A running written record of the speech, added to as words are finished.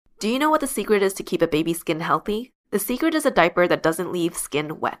Do you know what the secret is to keep a baby's skin healthy? The secret is a diaper that doesn't leave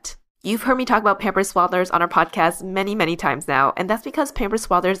skin wet. You've heard me talk about Pampers Swaddlers on our podcast many times now, and that's because Pampers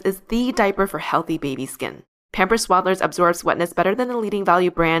Swaddlers is the diaper for healthy baby skin. Pampers Swaddlers absorbs wetness better than the leading value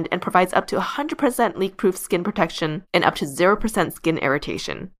brand and provides up to 100% leak-proof skin protection and up to 0% skin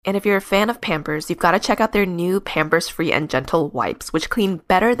irritation. And if you're a fan of Pampers, you've got to check out their new Pampers Free and Gentle wipes, which clean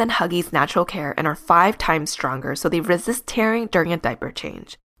better than Huggies Natural Care and are 5 times stronger, so they resist tearing during a diaper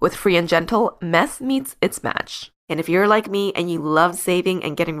change. With Free and Gentle, mess meets its match. And if you're like me and you love saving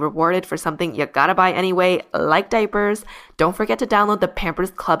and getting rewarded for something you gotta buy anyway, like diapers, don't forget to download the Pampers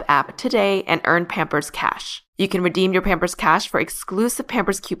Club app today and earn Pampers Cash. You can redeem your Pampers Cash for exclusive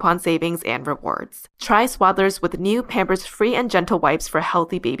Pampers coupon savings and rewards. Try Swaddlers with new Pampers Free and Gentle wipes for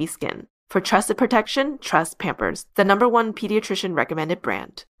healthy baby skin. For trusted protection, trust Pampers, the #1 pediatrician recommended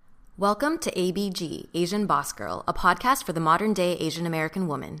brand. Welcome to ABG, Asian Boss Girl, a podcast for the modern-day Asian American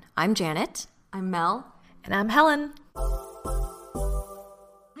woman. I'm Janet. I'm Mel. And I'm Helen.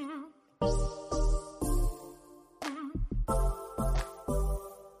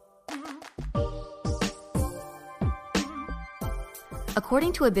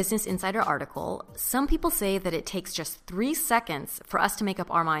 According to a Business Insider article, some people say that it takes just 3 seconds for us to make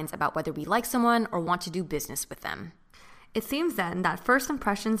up our minds about whether we like someone or want to do business with them. It seems then that first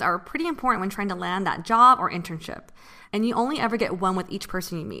impressions are pretty important when trying to land that job or internship, and you only ever get one with each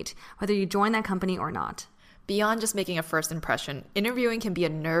person you meet, whether you join that company or not. Beyond just making a first impression, interviewing can be a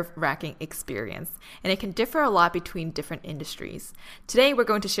nerve-wracking experience, and it can differ a lot between different industries. Today, we're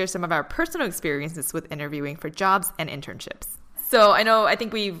going to share some of our personal experiences with interviewing for jobs and internships. So I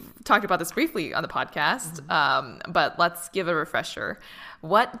think we've talked about this briefly on the podcast, but let's give a refresher.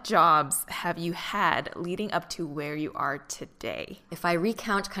 What jobs have you had leading up to where you are today? If I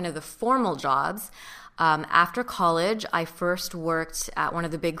recount kind of the formal jobs, after college, I first worked at one of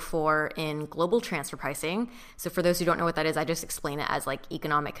the big 4 in global transfer pricing. So for those who don't know what that is, I just explain it as like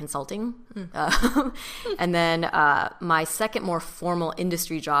economic consulting. And then my second more formal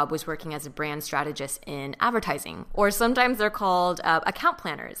industry job was working as a brand strategist in advertising, or sometimes they're called account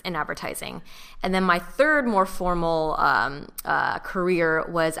planners in advertising. And then my third more formal career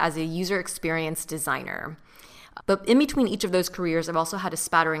was as a user experience designer. But in between each of those careers, I've also had a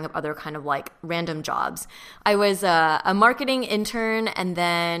spattering of other kind of like random jobs. I was a marketing intern and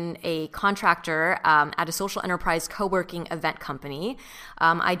then a contractor at a social enterprise co-working event company.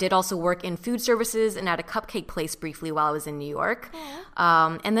 I did also work in food services and at a cupcake place briefly while I was in New York.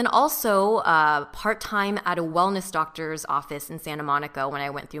 And then also part-time at a wellness doctor's office in Santa Monica when I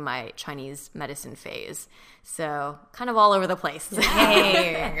went through my Chinese medicine phase. So kind of all over the place.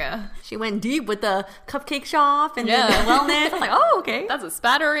 Dang. She went deep with the cupcake shop and then the wellness. I'm like, oh, okay. That's a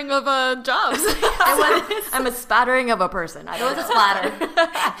spattering of jobs. I'm a spattering of a person. It was a splatter.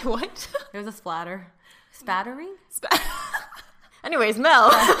 What? It was a splatter. Spattering? Anyways,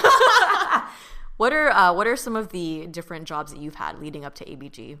 Mel, what are some of the different jobs that you've had leading up to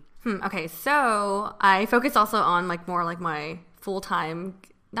ABG? Okay, so I focus also on like more like my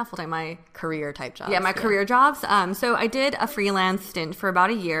my career type jobs. Yeah, my career jobs. So I did a freelance stint for about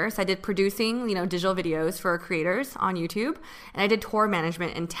a year. So I did producing, digital videos for creators on YouTube, and I did tour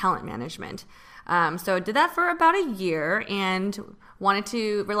management and talent management. So I did that for about a year and wanted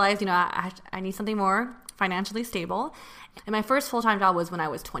to realize, I need something more financially stable. And my first full-time job was when I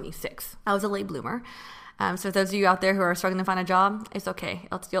was 26. I was a late bloomer. So those of you out there who are struggling to find a job, it's okay.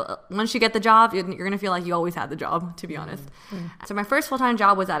 Once you get the job, you're going to feel like you always had the job, to be honest. So my first full-time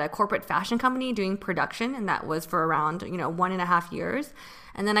job was at a corporate fashion company doing production, and that was for around 1.5 years.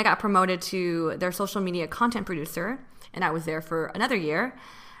 And then I got promoted to their social media content producer, and I was there for another year.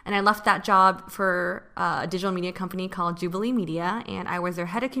 And I left that job for a digital media company called Jubilee Media, and I was their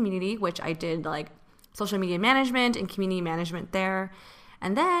head of community, which I did like social media management and community management there.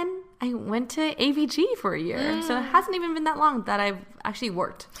 And then I went to ABG for a year. So it hasn't even been that long that I've actually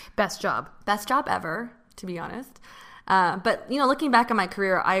worked. Best job ever, to be honest. But, looking back on my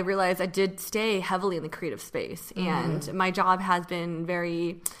career, I realized I did stay heavily in the creative space. And my job has been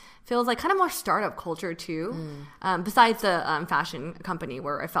feels like kind of more startup culture too. Besides the fashion company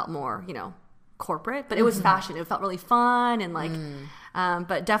where I felt more, corporate. But it was fashion. It felt really fun and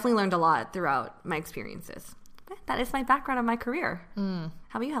but definitely learned a lot throughout my experiences. That is my background of my career.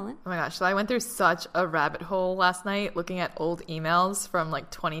 How about you, Helen? Oh my gosh, so I went through such a rabbit hole last night looking at old emails from like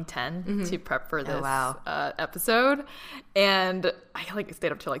 2010 to prep for this episode. And I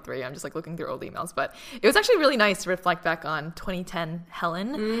stayed up till like 3 a.m. just looking through old emails. But it was actually really nice to reflect back on 2010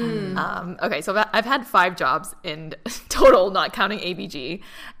 Helen. Okay, so I've had 5 jobs in total, not counting ABG.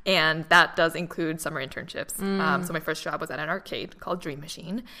 And that does include summer internships. So my first job was at an arcade called Dream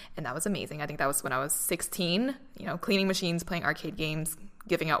Machine, and that was amazing. I think that was when I was 16, cleaning machines, playing arcade games,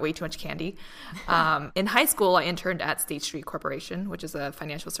 giving out way too much candy. In high school, I interned at State Street Corporation, which is a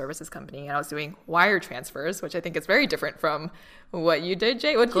financial services company, and I was doing wire transfers, which I think is very different from what you did,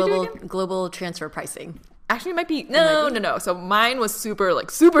 Jay. What did you do again? Global transfer pricing. Actually, it might be no. So mine was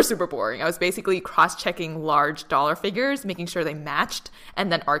super boring. I was basically cross-checking large dollar figures, making sure they matched,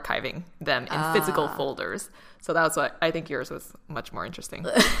 and then archiving them in physical folders. So that was what I think yours was much more interesting,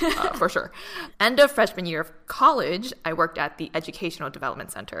 for sure. End of freshman year of college, I worked at the Educational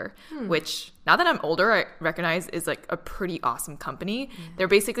Development Center, which now that I'm older, I recognize is like a pretty awesome company. They're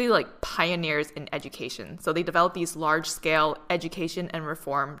basically like pioneers in education. So they develop these large-scale education and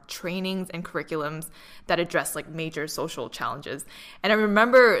reform trainings and curriculums that address like major social challenges. And I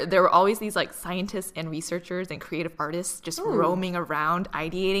remember there were always these like scientists and researchers and creative artists just roaming around,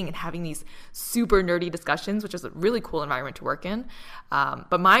 ideating and having these super nerdy discussions, which is a really cool environment to work in.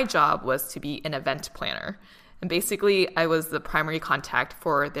 But my job was to be an event planner. And basically, I was the primary contact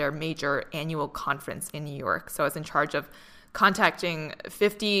for their major annual conference in New York. So I was in charge of contacting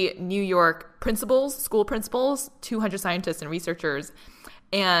 50 New York principals, school principals, 200 scientists and researchers.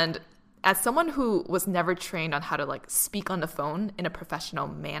 And as someone who was never trained on how to like speak on the phone in a professional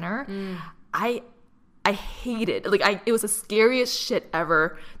manner, I hated, it was the scariest shit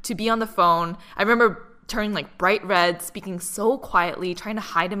ever to be on the phone. I remember turning like bright red, speaking so quietly, trying to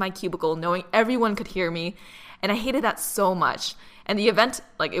hide in my cubicle, knowing everyone could hear me. And I hated that so much. And the event,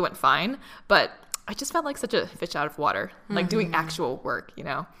 it went fine, but I just felt like such a fish out of water, doing actual work, And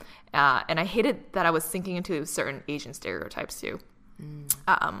I hated that I was sinking into certain Asian stereotypes too.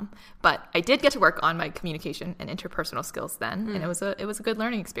 But I did get to work on my communication and interpersonal skills then, and it was a good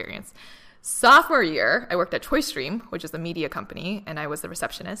learning experience. Sophomore year, I worked at ChoiceStream, which is a media company, and I was the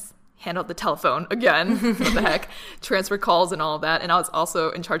receptionist, handled the telephone again, what the heck, transfer calls and all of that, and I was also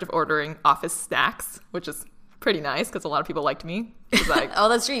in charge of ordering office snacks, which is pretty nice because a lot of people liked me. Oh,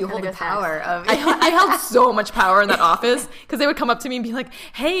 that's true. You hold the power of I held so much power in that office because they would come up to me and be like,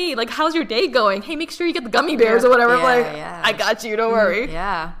 hey, how's your day going? Hey, make sure you get the gummy bears or whatever. I got you, don't worry.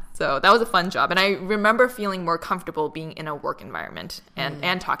 Yeah. So that was a fun job. And I remember feeling more comfortable being in a work environment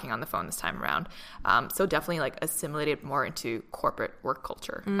and talking on the phone this time around. So definitely assimilated more into corporate work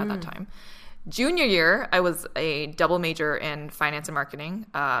culture at that time. Junior year, I was a double major in finance and marketing.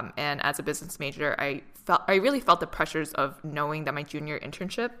 And as a business major, I really felt the pressures of knowing that my junior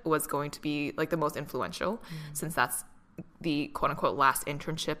internship was going to be the most influential, since that's the quote-unquote last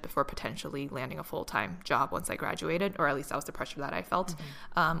internship before potentially landing a full-time job once I graduated, or at least that was the pressure that I felt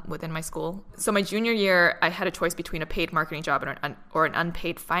within my school. So my junior year, I had a choice between a paid marketing job or an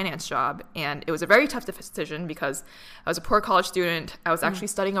unpaid finance job, and it was a very tough decision because I was a poor college student. I was actually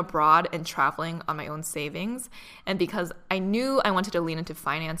studying abroad and traveling on my own savings, and because I knew I wanted to lean into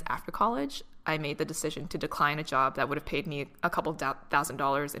finance after college, I made the decision to decline a job that would have paid me a couple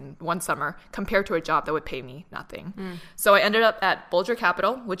 $1,000s in one summer compared to a job that would pay me nothing. So I ended up at Bulger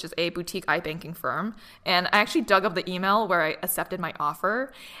Capital, which is a boutique iBanking firm. And I actually dug up the email where I accepted my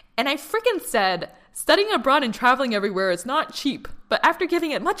offer. And I freaking said, studying abroad and traveling everywhere is not cheap. But after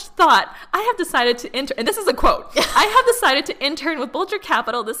giving it much thought, I have decided to intern. And this is a quote. I have decided to intern with Bulger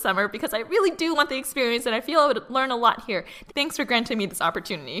Capital this summer because I really do want the experience and I feel I would learn a lot here. Thanks for granting me this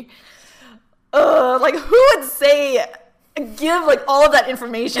opportunity. Who would say, give all of that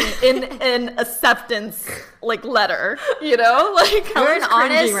information in an acceptance letter, You're an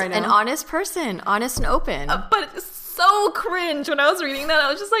honest person, honest and open. But it's so cringe when I was reading that. I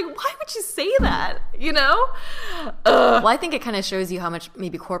was just like, why would you say that? Well, I think it kind of shows you how much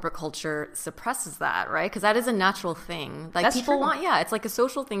maybe corporate culture suppresses that, right? Because that is a natural thing. That's people true. It's a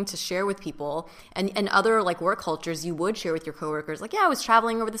social thing to share with people. And other work cultures, you would share with your coworkers, I was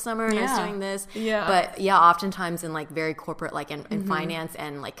traveling over the summer and I was doing this. Yeah. But oftentimes in very corporate, in finance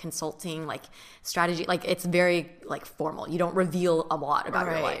and consulting, strategy, it's very formal. You don't reveal a lot about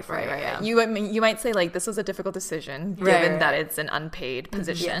your life, right? Yeah. You might say this was a difficult decision given that it's an unpaid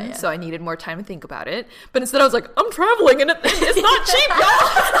position, so I needed more time to think about it. But instead I was like, I'm traveling and it's not cheap, y'all.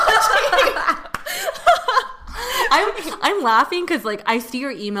 It's not cheap. I'm laughing because I see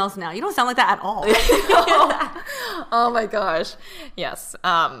your emails now. You don't sound like that at all. Oh my gosh. Yes.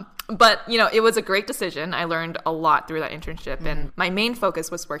 But, it was a great decision. I learned a lot through that internship. And my main focus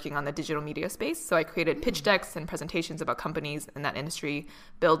was working on the digital media space. So I created pitch decks and presentations about companies in that industry,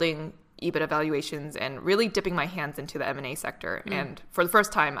 building EBIT evaluations and really dipping my hands into the M&A sector. And for the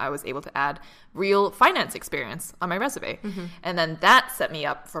first time, I was able to add real finance experience on my resume. And then that set me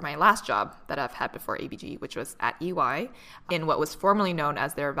up for my last job that I've had before ABG, which was at EY in what was formerly known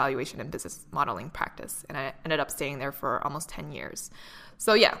as their evaluation and business modeling practice. And I ended up staying there for almost 10 years.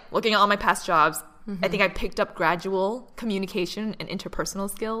 So yeah, looking at all my past jobs, I think I picked up gradual communication and interpersonal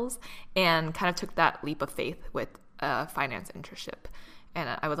skills and kind of took that leap of faith with a finance internship.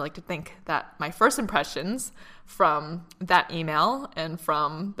 And I would like to think that my first impressions from that email and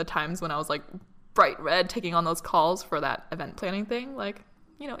from the times when I was like bright red taking on those calls for that event planning thing, like,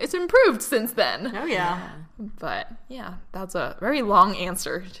 you know, it's improved since then. Oh, yeah. But yeah, that's a very long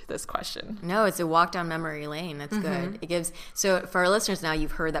answer to this question. No, it's a walk down memory lane. That's good. It gives, so for our listeners now,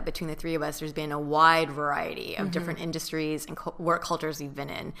 you've heard that between the three of us, there's been a wide variety of different industries and work cultures we've been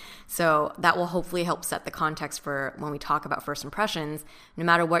in. So that will hopefully help set the context for when we talk about first impressions. No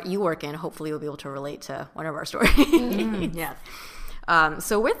matter what you work in, hopefully you'll be able to relate to one of our stories. Yes.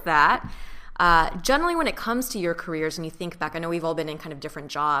 So with that, generally when it comes to your careers and you think back, I know we've all been in kind of different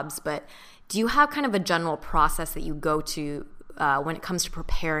jobs, but do you have kind of a general process that you go to when it comes to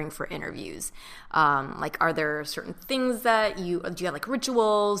preparing for interviews? Like, are there certain things that do you have like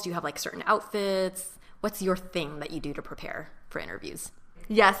rituals? Do you have like certain outfits? What's your thing that you do to prepare for interviews?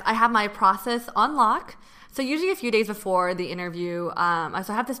 Yes, I have my process on lock. So usually a few days before the interview, so I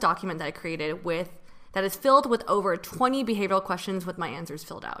have this document that I created that is filled with over 20 behavioral questions with my answers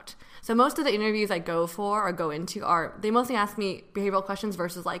filled out. So most of the interviews I go for or go into they mostly ask me behavioral questions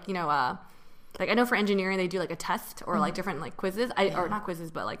versus like, you know, like I know for engineering they do like a test or like different like quizzes. Or not quizzes,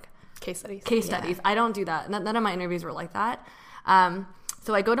 but like Case studies. Case studies. I don't do that. None of my interviews were like that.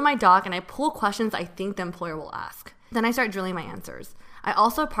 So I go to my doc and I pull questions I think the employer will ask. Then I start drilling my answers. I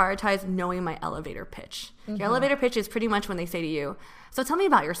also prioritize knowing my elevator pitch. Your elevator pitch is pretty much when they say to you, so tell me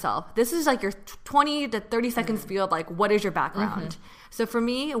about yourself. This is like your 20 to 30 second spiel of like, what is your background? So for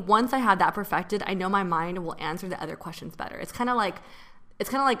me, once I have that perfected, I know my mind will answer the other questions better. It's kind of like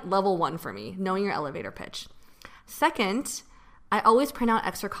level 1 for me, knowing your elevator pitch. Second, I always print out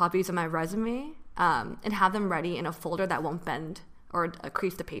extra copies of my resume and have them ready in a folder that won't bend or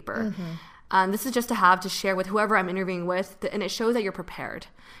crease the paper. This is just to share with whoever I'm interviewing with, and it shows that you're prepared.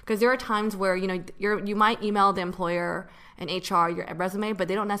 Because there are times where, you know, you might email the employer and HR your resume, but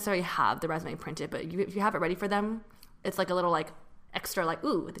they don't necessarily have the resume printed. But if you have it ready for them, it's like a little like extra like,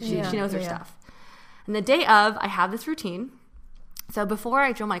 ooh, she knows her stuff. And the day of, I have this routine. So before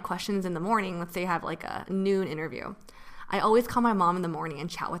I drill my questions in the morning, let's say I have like a noon interview, I always call my mom in the morning and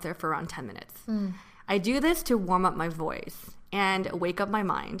chat with her for around 10 minutes. I do this to warm up my voice and wake up my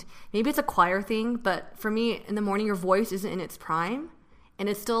mind. Maybe it's a choir thing, but for me, in the morning, your voice isn't in its prime, and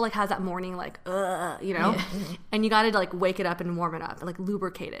it still like has that morning like, you know, and you got to like wake it up and warm it up and like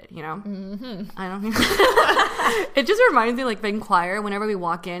lubricate it, you know. I don't know. It just reminds me like in choir, whenever we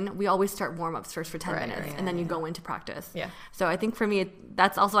walk in, we always start warm ups first for 10 minutes, and then you go into practice. So I think for me,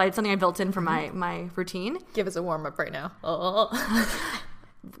 that's also something I built in for my routine. Give us a warm up right now.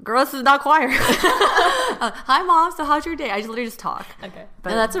 Girl, this is not choir. Hi, Mom. So how's your day? I just literally just talk. Okay.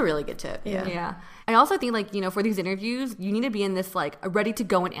 But no, that's a really good tip. Yeah. I also think, like, you know, for these interviews, you need to be in this, like, a ready to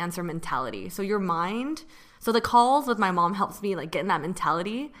go and answer mentality. So your mind, so the calls with my mom helps me, like, get in that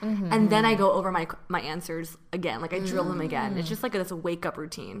mentality. And then I go over my answers again. Like, I drill them again. It's just like this wake up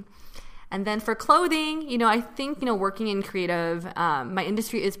routine. And then for clothing, you know, I think, you know, working in creative, my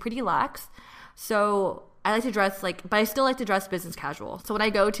industry is pretty lax. So I like to dress but I still like to dress business casual. So what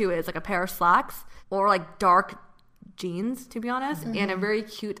I go to is like a pair of slacks or like dark jeans, to be honest, and a very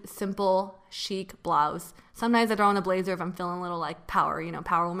cute, simple, chic blouse. Sometimes I throw on a blazer if I'm feeling a little like power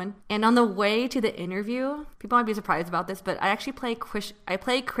woman. And on the way to the interview, people might be surprised about this, but I actually play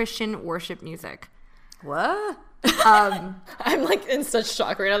Christian worship music. What? I'm like in such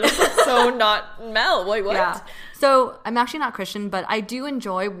shock right now. This is so not Mel. Wait, what? Yeah. So I'm actually not Christian, but I do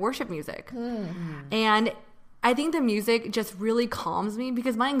enjoy worship music. And I think the music just really calms me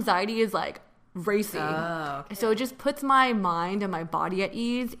because my anxiety is like racing. So it just puts my mind and my body at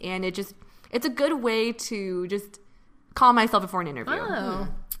ease, and it's a good way to just calm myself before an interview.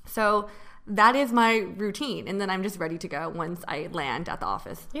 So that is my routine, and then I'm just ready to go once I land at the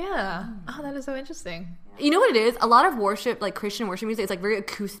office. Yeah. Oh, that is so interesting. You know what it is? A lot of worship, like Christian worship music, it's like very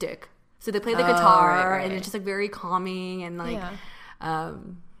acoustic. So they play the guitar, and it's just like very calming and like,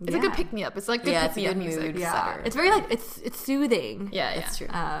 It's a good pick-me-up. It's like good Yeah, it's a pick-me-up good music. mood Yeah, setter. it's very like it's soothing. Yeah, That's true.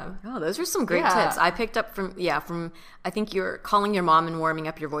 Um, Those are some great yeah. tips. I picked up from I think you're calling your mom and warming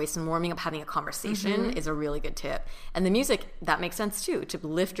up your voice and warming up having a conversation is a really good tip. And the music, that makes sense too, to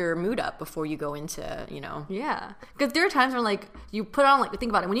lift your mood up before you go into, Yeah, because there are times when like you put on like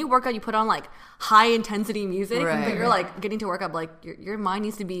think about it, when you work out you put on like high intensity music, Right. but you're like getting to work up, like your mind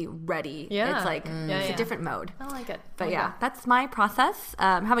needs to be ready. Yeah. It's like it's a different mode. I like it. But yeah, that's my process.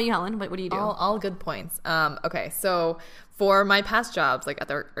 How about you, Helen? What do you do? All good points. Okay, so for my past jobs, like at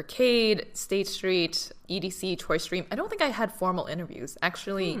the Arcade, State Street, EDC, Choice Stream, I don't think I had formal interviews.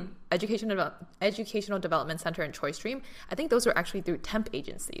 Actually, Educational Development Center and Choice Stream, I think those were actually through temp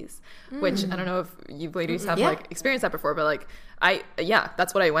agencies, which I don't know if you ladies have like experienced that before, but like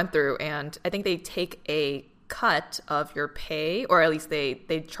that's what I went through. And I think they take a cut of your pay, or at least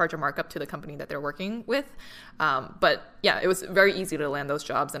they charge a markup to the company that they're working with. But yeah, it was very easy to land those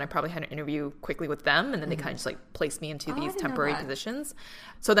jobs, and I probably had an interview quickly with them, and then they kind of just like placed me into these temporary positions.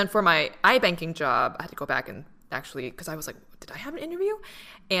 So then for my iBanking job, I had to go back and actually, because I was like, did I have an interview?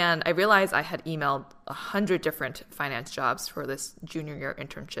 And I realized I had emailed 100 different finance jobs for this junior year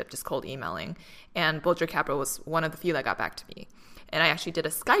internship, just cold emailing. And Bulger Capital was one of the few that got back to me. And I actually did a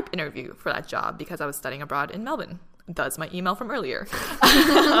Skype interview for that job because I was studying abroad in Melbourne. That's my email from earlier.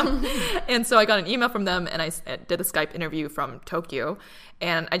 And so I got an email from them, and I did a Skype interview from Tokyo.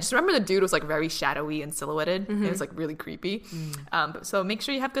 And I just remember the dude was like very shadowy and silhouetted. It was like really creepy. So make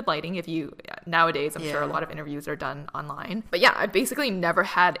sure you have good lighting. Nowadays, I'm sure a lot of interviews are done online. But yeah, I basically never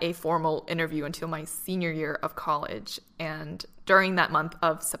had a formal interview until my senior year of college. And during that month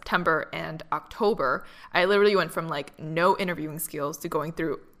of September and October, I literally went from like no interviewing skills to going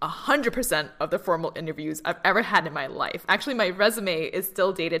through 100% of the formal interviews I've ever had in my life. Actually, my resume is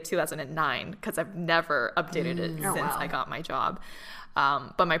still dated 2009 because I've never updated it since I got my job.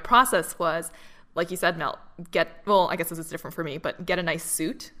 But my process was, like you said, Mel, I guess this is different for me, but get a nice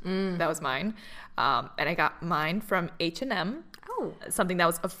suit. That was mine. And I got mine from H&M, something that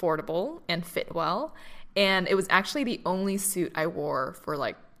was affordable and fit well. And it was actually the only suit I wore for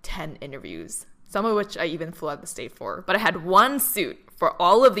like 10 interviews, some of which I even flew out of the state for. But I had one suit for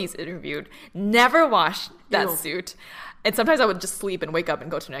all of these interviewed, never washed that suit. And sometimes I would just sleep and wake up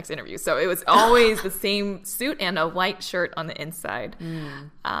and go to the next interview. So it was always the same suit and a white shirt on the inside.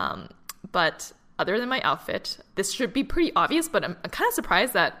 But other than my outfit, this should be pretty obvious, but I'm kind of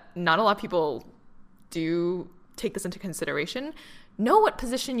surprised that not a lot of people do take this into consideration. Know what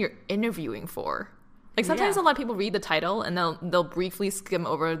position you're interviewing for. Like sometimes a lot of people read the title and they'll briefly skim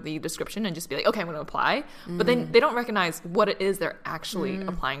over the description and just be like, okay, I'm going to apply. But then they don't recognize what it is they're actually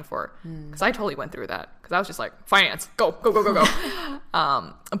applying for. Because I totally went through that. Because I was just like, finance, go.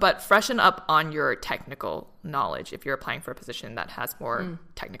 But freshen up on your technical knowledge if you're applying for a position that has more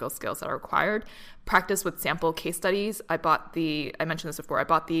technical skills that are required. Practice with sample case studies. I mentioned this before, I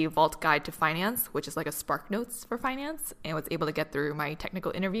bought the Vault Guide to Finance, which is like a Spark Notes for finance, and was able to get through my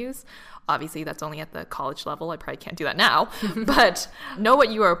technical interviews. Obviously, that's only at the college level. I probably can't do that now. But know what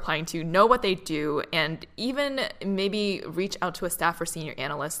you are applying to, know what they do, and even maybe reach out to a staff or senior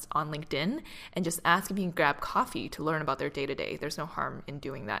analyst on LinkedIn and just ask if you can grab coffee to learn about their day-to-day. There's no harm in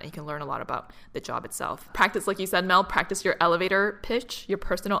doing that, and you can learn a lot about the job itself. Practice, like you said, Mel, practice your elevator pitch, your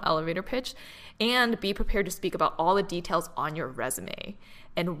personal elevator pitch, and be prepared to speak about all the details on your resume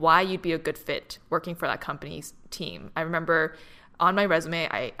and why you'd be a good fit working for that company's team. I remember on my resume,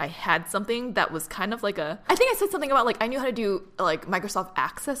 I had something that was kind of like I think I said something about like I knew how to do like Microsoft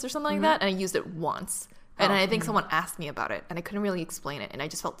Access or something like that, and I used it once. And I think someone asked me about it, and I couldn't really explain it, and I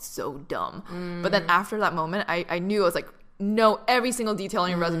just felt so dumb. But then after that moment, I knew, I was like, know every single detail on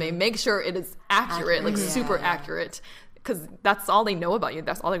your resume. Make sure it is accurate, like super accurate. Because that's all they know about you.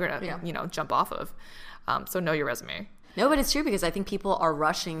 That's all they're going to, jump off of. So know your resume. No, but it's true because I think people are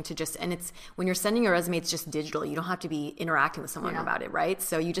rushing to and it's when you're sending your resume, it's just digital. You don't have to be interacting with someone about it, right?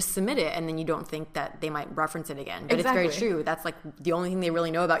 So you just submit it and then you don't think that they might reference it again. But it's very true. That's like the only thing they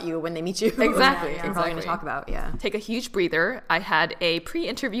really know about you when they meet you. Exactly. They're probably going to talk about, Take a huge breather. I had a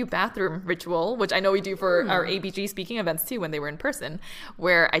pre-interview bathroom ritual, which I know we do for our ABG speaking events too when they were in person,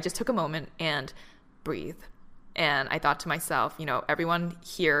 where I just took a moment and breathe. And I thought to myself, everyone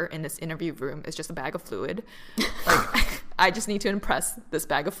here in this interview room is just a bag of fluid. Like, I just need to impress this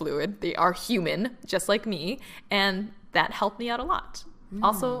bag of fluid. They are human, just like me. And that helped me out a lot.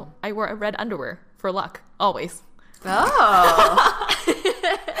 Also, I wore a red underwear for luck, always. Oh.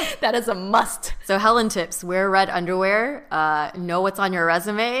 That is a must. So Helen tips, wear red underwear, know what's on your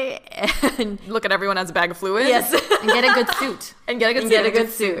resume, and look at everyone as a bag of fluid. Yes. And get a good suit. And get a good suit. Get a good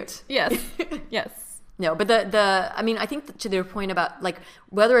suit. Yes. Yes. No, but I mean, I think to their point about like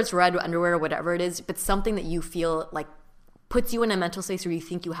whether it's red underwear or whatever it is, but something that you feel like puts you in a mental space where you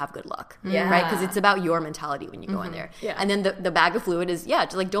think you have good luck, right? Because it's about your mentality when you go in there. Yeah. And then the bag of fluid is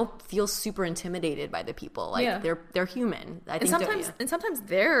just like don't feel super intimidated by the people. Like they're human. I think and sometimes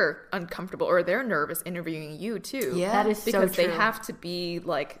they're uncomfortable or they're nervous interviewing you too. Yeah, that is because so true. they have to be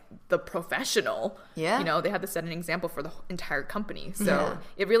like the professional. Yeah. You know, they have to set an example for the entire company. So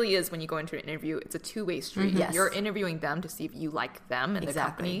it really is when you go into an interview, it's a two-way street. Yes. You're interviewing them to see if you like them and the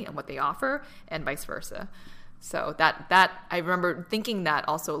company and what they offer, and vice versa. So that I remember thinking that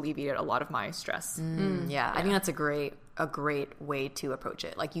also alleviated a lot of my stress. I think that's a great way to approach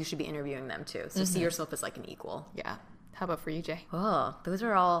it. Like you should be interviewing them too. So see yourself as like an equal. Yeah. How about for you, Jay? Oh, those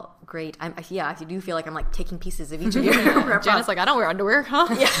are all great. I do feel like I'm like taking pieces of each of your Janet's like, I don't wear underwear, huh?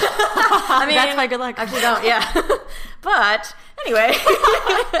 Yeah. I mean, that's my good luck. Actually, don't. Yeah. But anyway,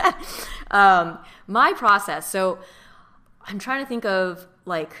 my process. So I'm trying to think of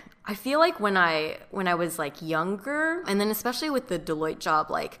like, I feel like when I was like younger, and then especially with the Deloitte job,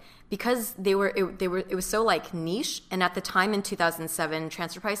 like because it was so like niche, and at the time in 2007,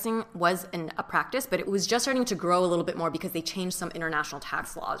 transfer pricing was a practice, but it was just starting to grow a little bit more because they changed some international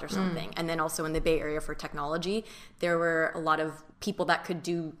tax laws or something. And then also in the Bay Area for technology, there were a lot of people that could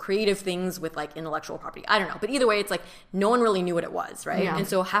do creative things with like intellectual property. I don't know, but either way, it's like no one really knew what it was, right? Yeah. And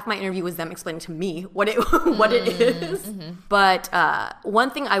so half my interview was them explaining to me what it is. But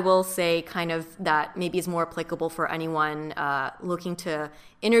one thing I will say, kind of that maybe is more applicable for anyone looking to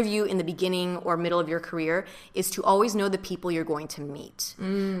interview in the beginning or middle of your career, is to always know the people you're going to meet.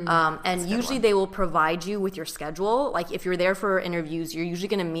 And usually they will provide you with your schedule. Like if you're there for interviews, you're usually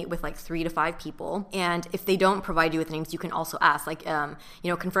going to meet with like 3 to 5 people. And if they don't provide you with names, you can also ask, like,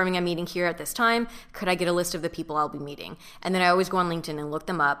 confirming I'm meeting here at this time, could I get a list of the people I'll be meeting? And then I always go on LinkedIn and look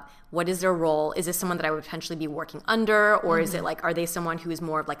them up. What is their role? Is this someone that I would potentially be working under? Or is it like, are they someone who is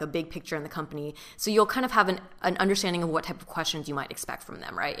more of like a big picture in the company? So you'll kind of have an understanding of what type of questions you might expect from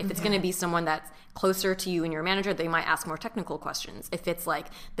them, right? If it's going to be someone that's closer to you and your manager, they might ask more technical questions. If it's like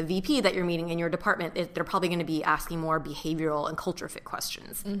the VP that you're meeting in your department, they're probably going to be asking more behavioral and culture fit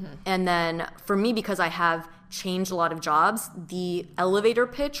questions. And then for me, because I have changed a lot of jobs, the elevator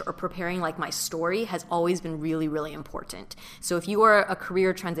pitch or preparing like my story has always been really, really important. So if you are a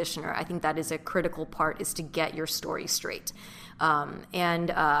career transitioner, I think that is a critical part, is to get your story straight. And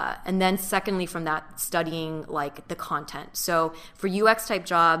then secondly from that, studying like the content. So for UX type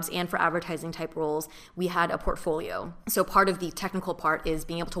jobs and for advertising type roles, we had a portfolio. So part of the technical part is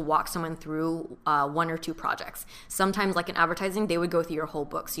being able to walk someone through 1 or 2 projects. Sometimes like in advertising, they would go through your whole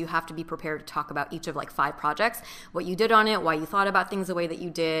book. So you have to be prepared to talk about each of like 5 projects, what you did on it, why you thought about things the way that you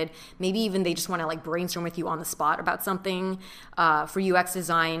did. Maybe even they just want to like brainstorm with you on the spot about something. For UX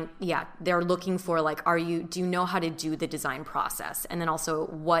design, they're looking for like, do you know how to do the design process? And then also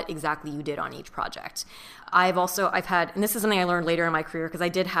what exactly you did on each project. I've had, and this is something I learned later in my career, because I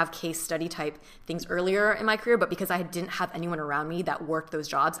did have case study type things earlier in my career, but because I didn't have anyone around me that worked those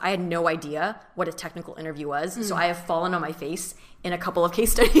jobs, I had no idea what a technical interview was. So I have fallen on my face in a couple of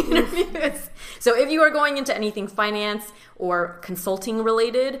case study interviews. So if you are going into anything finance or consulting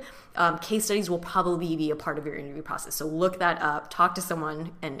related, case studies will probably be a part of your interview process. So look that up, talk to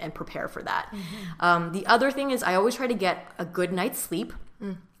someone, and prepare for that. The other thing is I always try to get a good night's sleep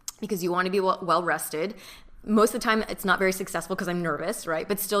because you want to be well rested. Most of the time it's not very successful because I'm nervous, right?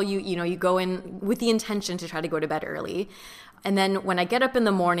 But still you go in with the intention to try to go to bed early. And then when I get up in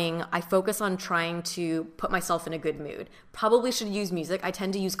the morning, I focus on trying to put myself in a good mood. Probably should use music. I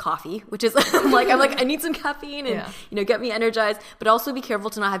tend to use coffee, which is I'm like, I need some caffeine and get me energized. But also be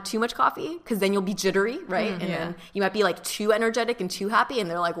careful to not have too much coffee, because then you'll be jittery, right? And then you might be like too energetic and too happy, and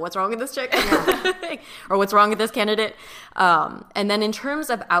they're like, what's wrong with this chick? Or what's wrong with this candidate? And then in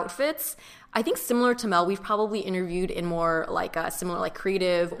terms of outfits, I think similar to Mel, we've probably interviewed in more like similar like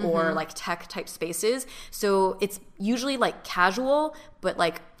creative or like tech type spaces. So it's usually like casual, but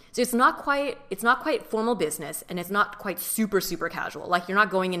like, so it's not quite formal business, and it's not quite super, super casual. Like you're not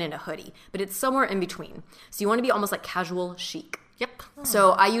going in a hoodie, but it's somewhere in between. So you want to be almost like casual chic. Yep.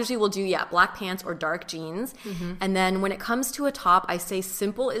 So I usually will do, black pants or dark jeans. And then when it comes to a top, I say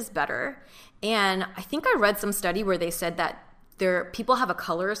simple is better. And I think I read some study where they said that people have a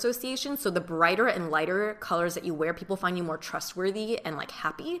color association, so the brighter and lighter colors that you wear, people find you more trustworthy and like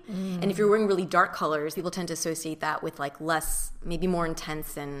happy. And if you're wearing really dark colors, people tend to associate that with like less, maybe more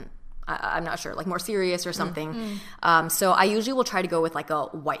intense and I'm not sure, like more serious or something. So I usually will try to go with like a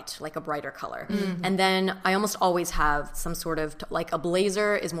white, like a brighter color. And then I almost always have some sort of, like a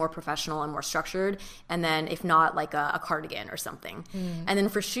blazer is more professional and more structured. And then if not, like a cardigan or something. And then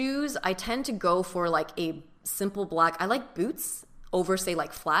for shoes, I tend to go for like a simple black. I like boots over, say,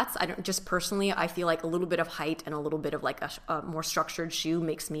 like flats. I don't, just personally, I feel like a little bit of height and a little bit of like a more structured shoe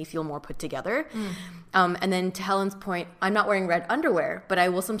makes me feel more put together. And then to Helen's point, I'm not wearing red underwear, but I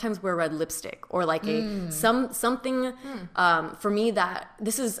will sometimes wear red lipstick or like something. For me, that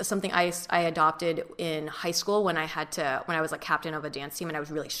this is something I adopted in high school when I was like captain of a dance team and I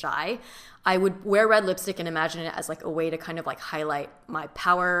was really shy. I would wear red lipstick and imagine it as like a way to kind of like highlight my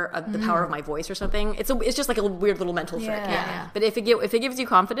power, the power of my voice or something. It's just like a weird little mental trick. Yeah. But if it gives you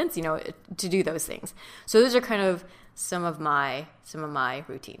confidence, you know, to do those things. So those are kind of some of my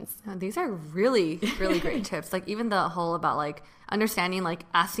routines. Oh, these are really, really great tips. Like even the whole about like understanding, like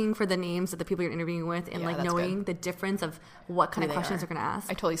asking for the names of the people you're interviewing with and like knowing the difference of what kind of questions they're going to ask.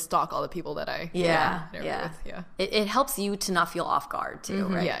 I totally stalk all the people that I interview with. Yeah. It helps you to not feel off guard too,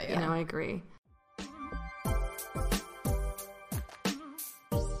 right? Yeah. No, I agree.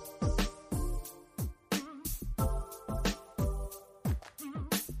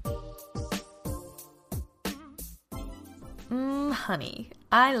 Honey.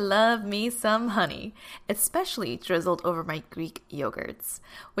 I love me some honey, especially drizzled over my Greek yogurts,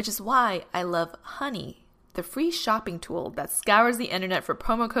 which is why I love Honey, the free shopping tool that scours the internet for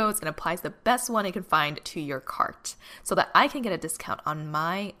promo codes and applies the best one it can find to your cart so that I can get a discount on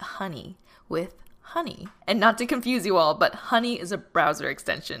my honey with Honey. And not to confuse you all, but Honey is a browser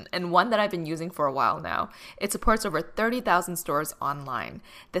extension and one that I've been using for a while now. It supports over 30,000 stores online.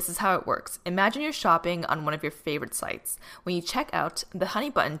 This is how it works. Imagine you're shopping on one of your favorite sites. When you check out, the Honey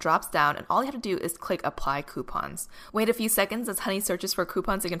button drops down and all you have to do is click Apply Coupons. Wait a few seconds as Honey searches for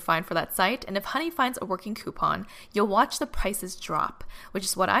coupons it can find for that site, and if Honey finds a working coupon, you'll watch the prices drop, which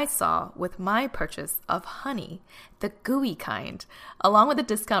is what I saw with my purchase of Honey, the gooey kind, along with a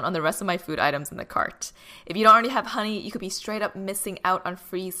discount on the rest of my food items in the cart. If you don't already have Honey, you could be straight up missing out on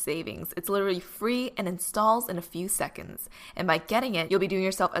free savings. It's literally free and installs in a few seconds. And by getting it, you'll be doing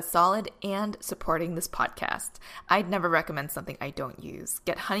yourself a solid and supporting this podcast. I'd never recommend something I don't use.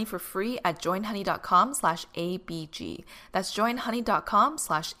 Get Honey for free at joinhoney.com/ABG. That's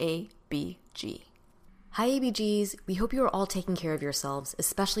joinhoney.com/ABG. Hi ABGs, we hope you are all taking care of yourselves,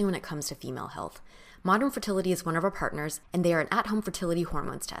 especially when it comes to female health. Modern Fertility is one of our partners, and they are an at-home fertility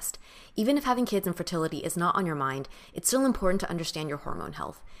hormones test. Even if having kids and fertility is not on your mind, it's still important to understand your hormone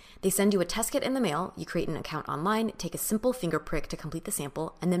health. They send you a test kit in the mail, you create an account online, take a simple finger prick to complete the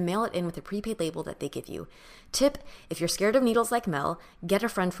sample, and then mail it in with a prepaid label that they give you. Tip, if you're scared of needles like Mel, get a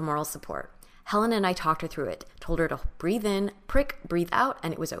friend for moral support. Helen and I talked her through it, told her to breathe in, prick, breathe out,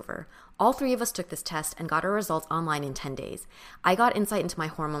 and it was over. All three of us took this test and got our results online in 10 days. I got insight into my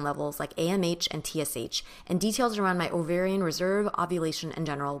hormone levels like AMH and TSH, and details around my ovarian reserve, ovulation, and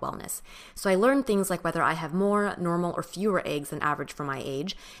general wellness. So I learned things like whether I have more, normal, or fewer eggs than average for my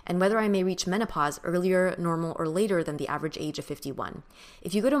age, and whether I may reach menopause earlier, normal, or later than the average age of 51.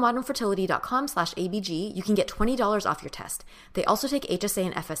 If you go to modernfertility.com/ABG, you can get $20 off your test. They also take HSA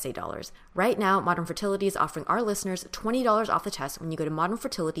and FSA dollars. Right now, Modern Fertility is offering our listeners $20 off the test when you go to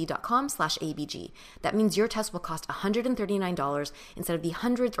modernfertility.com/ABG. That means your test will cost $139 instead of the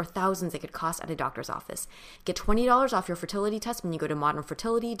hundreds or thousands it could cost at a doctor's office. Get $20 off your fertility test when you go to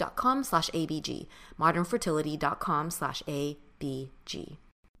modernfertility.com/ABG. modernfertility.com/ABG.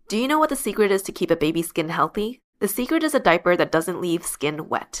 Do you know what the secret is to keep a baby's skin healthy? The secret is a diaper that doesn't leave skin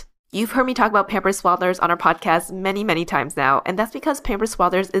wet. You've heard me talk about Pampers Swaddlers on our podcast many, many times now, and that's because Pampers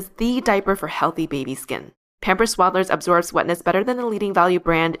Swaddlers is the diaper for healthy baby skin. Pampers Swaddlers absorbs wetness better than the leading value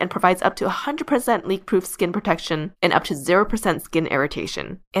brand and provides up to 100% leak-proof skin protection and up to 0% skin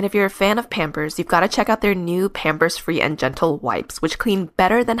irritation. And if you're a fan of Pampers, you've got to check out their new Pampers Free and Gentle wipes, which clean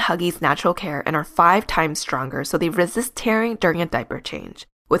better than Huggies Natural Care and are 5 times stronger, so they resist tearing during a diaper change.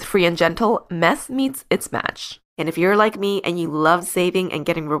 With Free and Gentle, mess meets its match. And if you're like me and you love saving and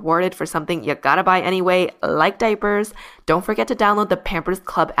getting rewarded for something you gotta buy anyway, like diapers, don't forget to download the Pampers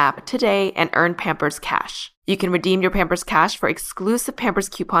Club app today and earn Pampers Cash. You can redeem your Pampers Cash for exclusive Pampers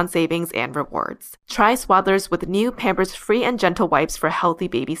coupon savings and rewards. Try Swaddlers with new Pampers Free and Gentle wipes for healthy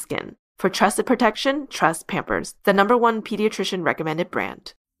baby skin. For trusted protection, trust Pampers, the #1 pediatrician recommended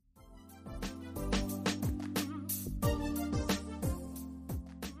brand.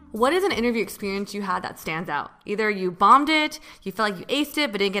 What is an interview experience you had that stands out? Either you bombed it, you felt like you aced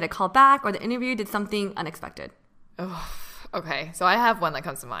it but didn't get a call back, or the interview did something unexpected. Oh, okay. So I have one that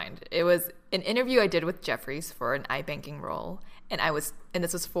comes to mind. It was an interview I did with Jefferies for an iBanking role, and I was and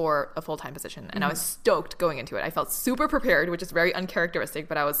this was for a full-time position, and I was stoked going into it. I felt super prepared, which is very uncharacteristic,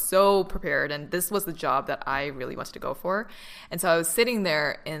 but I was so prepared, and this was the job that I really wanted to go for. And so I was sitting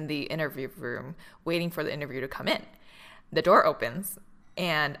there in the interview room waiting for the interview to come in. The door opens,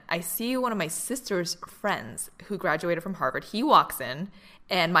 and I see one of my sister's friends who graduated from Harvard. He walks in,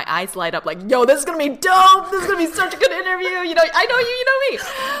 and my eyes light up like, yo, this is going to be dope. This is going to be such a good interview. You know, I know you, you know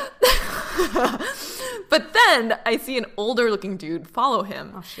me. But then I see an older looking dude follow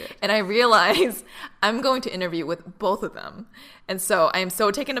him. Oh, shit. And I realize I'm going to interview with both of them. And so I am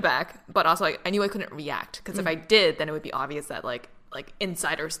so taken aback, but also I knew I couldn't react, because if I did, then it would be obvious that like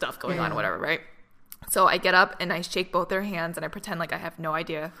insider stuff going on or whatever, right? So I get up and I shake both their hands and I pretend like I have no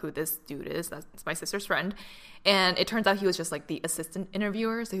idea who this dude is. That's my sister's friend. And it turns out he was just like the assistant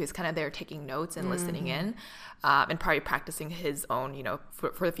interviewer. So he was kind of there taking notes and listening in, and probably practicing his own, you know,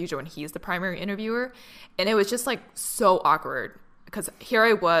 for the future when he's the primary interviewer. And it was just like so awkward, because here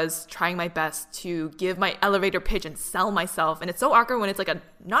I was trying my best to give my elevator pitch and sell myself. And it's so awkward when it's like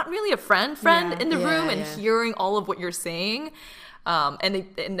not really a friend in the room and hearing all of what you're saying.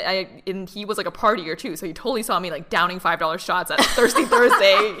 And he was like a partier too, so he totally saw me like downing $5 shots at Thirsty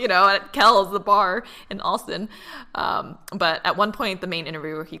Thursday, you know, at Kel's, the bar in Austin. But at one point, the main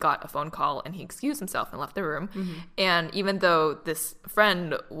interviewer, he got a phone call and he excused himself and left the room. And even though this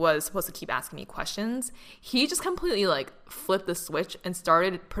friend was supposed to keep asking me questions, he just completely like flipped the switch and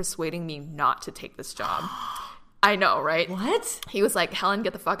started persuading me not to take this job. I know, right? What? He was like, Helen,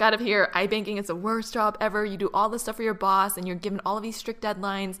 get the fuck out of here. iBanking is the worst job ever. You do all this stuff for your boss and you're given all of these strict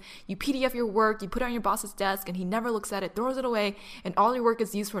deadlines. You PDF your work, you put it on your boss's desk and he never looks at it, throws it away, and all your work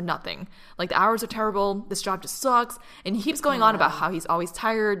is used for nothing. Like, the hours are terrible. This job just sucks. And he keeps going on about how he's always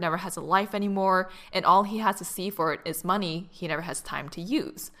tired, never has a life anymore, and all he has to see for it is money he never has time to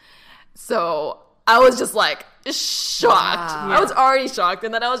use. So I was just like shocked. Wow. I was already shocked.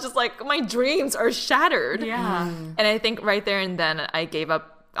 And then I was just like, my dreams are shattered. Yeah. And I think right there and then I gave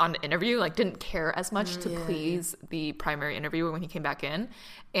up on the interview, like didn't care as much to please the primary interviewer when he came back in.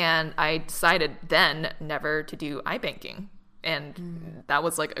 And I decided then never to do iBanking. And that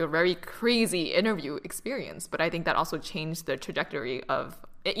was like a very crazy interview experience. But I think that also changed the trajectory of,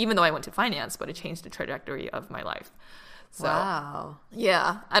 even though I went to finance, but it changed the trajectory of my life. So, Wow.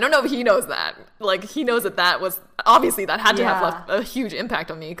 yeah, I don't know if he knows that. Like, he knows that was obviously that had to have left a huge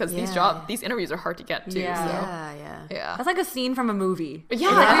impact on me, because these interviews are hard to get to. Yeah. So, yeah. That's like a scene from a movie. Yeah. It's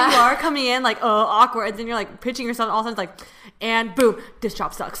like you are coming in like, oh, awkward. And then you're like pitching yourself, and all of a sudden it's like, and boom, this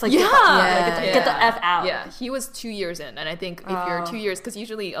job sucks. Like, get the F out. Yeah, he was 2 years in. And I think if you're 2 years, because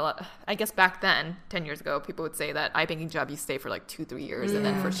usually, I guess back then, 10 years ago, people would say that iBanking job, you stay for like 2-3 years and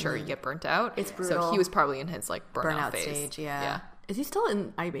then for sure you get burnt out. It's brutal. So he was probably in his like burnout phase. Yeah. Is he still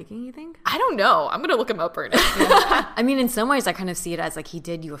in iBaking, you think? I don't know. I'm going to look him up right now. I mean, in some ways, I kind of see it as like he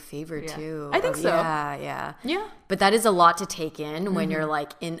did you a favor too. I think so. Yeah. Yeah. But that is a lot to take in when you're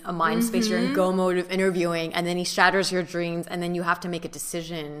like in a mind space, you're in go mode of interviewing, and then he shatters your dreams, and then you have to make a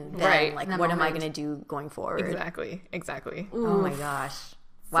decision. Then, Right. Like, In that what am I moment. going to do going forward? Exactly. Oh my gosh.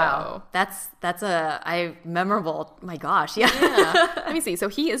 Wow. That's a memorable. My gosh. Yeah. Let me see. So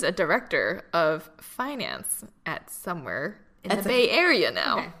he is a director of finance at somewhere in the Bay Area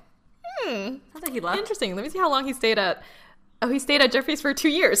now. Okay. Sounds like he left. Interesting. Let me see how long he stayed at. Oh, he stayed at Jefferies for 2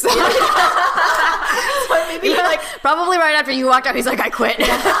 years. So maybe Probably right after you walked out, he's like, I quit.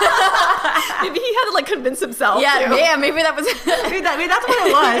 maybe he had to like convince himself. too. Maybe that was. Maybe that's what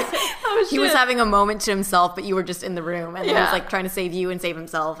it was. He was having a moment to himself, but you were just in the room, and he was like trying to save you and save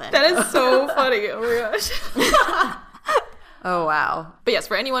himself. And That is so funny. Oh my gosh. oh wow. But yes,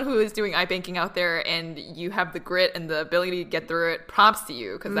 for anyone who is doing iBanking out there and you have the grit and the ability to get through it, props to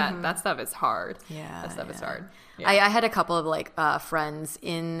you, because that stuff is hard. Yeah, That stuff is hard. I had a couple of like friends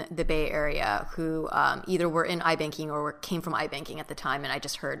in the Bay Area who either were in iBanking or came from iBanking at the time, and I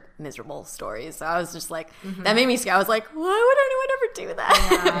just heard miserable stories. So I was just like, that made me scared. I was like, why would anyone ever do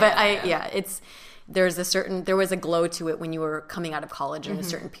that? But there was a glow to it when you were coming out of college in a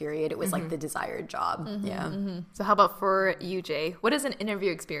certain period. It was like the desired job. So how about for you, Jay? What is an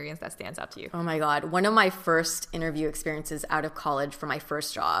interview experience that stands out to you? Oh my God. One of my first interview experiences out of college for my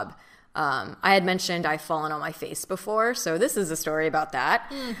first job, I had mentioned I've fallen on my face before, so this is a story about that.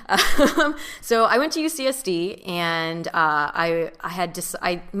 So I went to UCSD, and I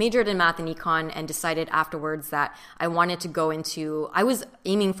majored in math and econ, and decided afterwards that I wanted to go into. I was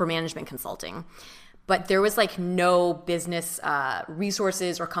aiming for management consulting, but there was like no business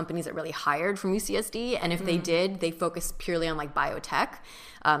resources or companies that really hired from UCSD, and if they did, they focused purely on like biotech.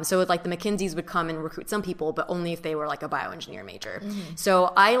 So with like the McKinseys would come and recruit some people, but only if they were like a bioengineer major.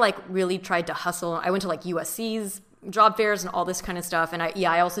 So I like really tried to hustle. I went to like USC's job fairs and all this kind of stuff. And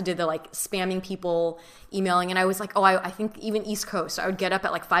I also did the like spamming people, emailing. And I was like, I think even East Coast, I would get up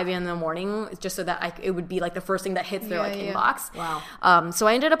at like 5 a.m. in the morning just so that it would be like the first thing that hits their inbox. Wow. So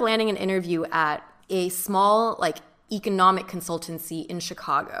I ended up landing an interview at a small like economic consultancy in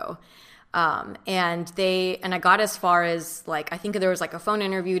Chicago. And I got as far as like, I think there was like a phone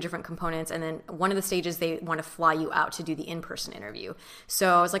interview, different components. And then one of the stages, they want to fly you out to do the in-person interview.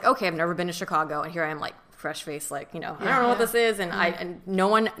 So I was like, okay, I've never been to Chicago. And here I am like fresh face, like, I don't know what this is. And and no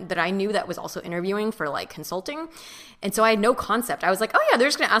one that I knew that was also interviewing for like consulting. And so I had no concept. I was like, oh yeah, they're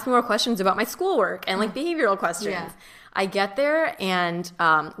just going to ask me more questions about my schoolwork and like behavioral questions. Yeah. I get there and,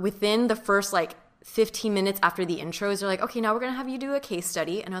 within the first like 15 minutes after the intros, they're like, okay, now we're going to have you do a case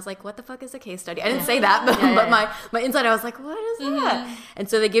study. And I was like, what the fuck is a case study? I didn't say that, but my inside, I was like, what is that? And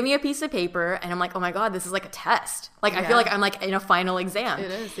so they give me a piece of paper and I'm like, oh my God, this is like a test. Like, I feel like I'm like in a final exam. It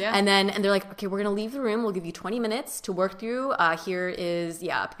is, yeah. And they're like, okay, we're going to leave the room. We'll give you 20 minutes to work through. Here is,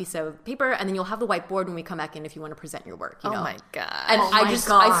 a piece of paper. And then you'll have the whiteboard when we come back in if you want to present your work, you know? Oh my God. And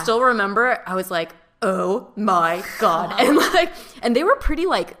I still remember, I was like, oh my God. And they were pretty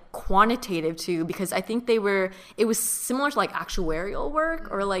like quantitative too, because I think it was similar to like actuarial work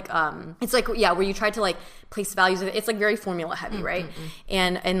or like, it's like, where you try to like place values. It's like very formula heavy, right?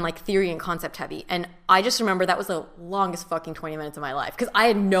 And like theory and concept heavy. And I just remember that was the longest fucking 20 minutes of my life because I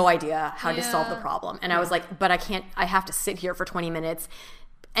had no idea how to solve the problem. And I was like, but I have to sit here for 20 minutes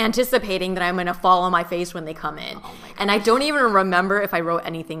anticipating that I'm going to fall on my face when they come in. And I don't even remember if I wrote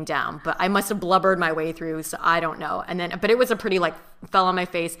anything down, but I must have blubbered my way through, so I don't know. But it was a pretty like fell on my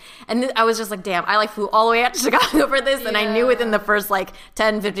face. And I was just like, damn, I like flew all the way out to Chicago for this. And I knew within the first like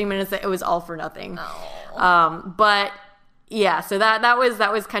 10, 15 minutes that it was all for nothing. But yeah, so that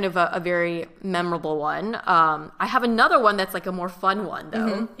was kind of a very memorable one. I have another one that's like a more fun one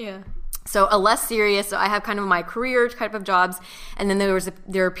though. Yeah. So a less serious, so I have kind of my career type of jobs, and then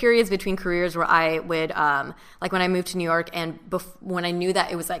there are periods between careers where I would, like when I moved to New York and when I knew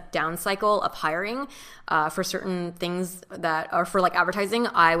that it was like down cycle of hiring for certain things that are for like advertising,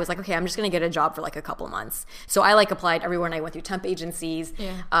 I was like, okay, I'm just going to get a job for like a couple of months. So I like applied everywhere and I went through temp agencies,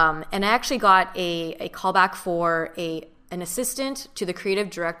 and I actually got a callback for an assistant to the creative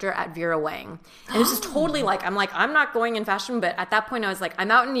director at Vera Wang. And this is totally like, I'm not going in fashion, but at that point I was like,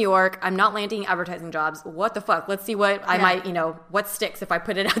 I'm out in New York. I'm not landing advertising jobs. What the fuck? Let's see what I might, what sticks if I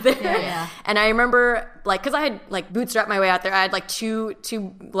put it out there. Yeah. And I remember like, cause I had like bootstrapped my way out there. I had like two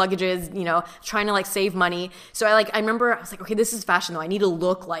luggages, trying to like save money. So I remember I was like, okay, this is fashion though. I need to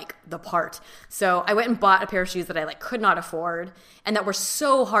look like the part. So I went and bought a pair of shoes that I like could not afford and that were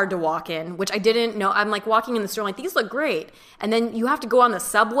so hard to walk in, which I didn't know. I'm like walking in the store, I'm like, these look great. And then you have to go on the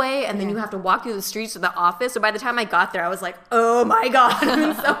subway and then you have to walk through the streets to the office. So by the time I got there, I was like, oh my God, I'm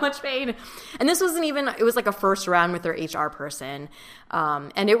in so much pain. And this wasn't even, it was like a first round with their HR person.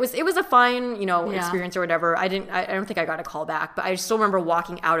 And it was a fine, experience or whatever. I don't think I got a call back, but I still remember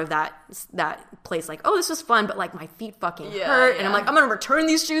walking out of that place like, oh, this was fun, but like my feet fucking hurt. And I'm like, I'm going to return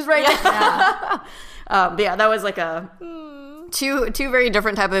these shoes right now. But yeah, that was like two very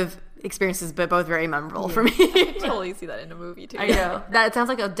different type of experiences, but both very memorable for me. I totally see that in a movie too. I know. That sounds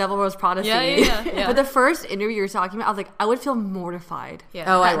like a Devil Wears Prada scene. Yeah. But the first interview you were talking about, I was like, I would feel mortified. Yeah.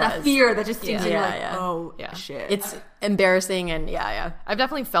 Oh, that fear that just seems like, oh, shit. It's embarrassing and I've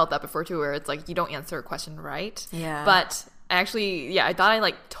definitely felt that before too, where it's like you don't answer a question right. Yeah. But actually, I thought I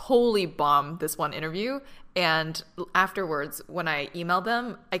like totally bombed this one interview. And afterwards, when I emailed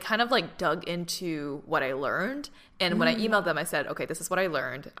them, I kind of like dug into what I learned. And when I emailed them, I said, okay, this is what I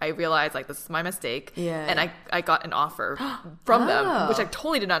learned. I realized like this is my mistake. Yeah. And I got an offer from them, which I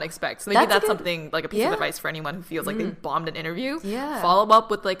totally did not expect. So maybe that's something like a piece of advice for anyone who feels like they bombed an interview. Yeah. Follow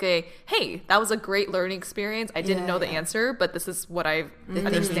up with like hey, that was a great learning experience. I didn't know the answer, but this is what I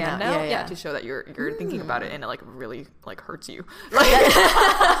understand now. Yeah. To show that you're thinking about it and it like really like hurts you.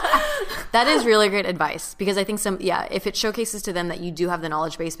 That is really great advice because I think if it showcases to them that you do have the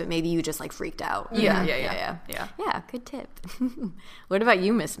knowledge base, but maybe you just like freaked out. Yeah, good tip. What about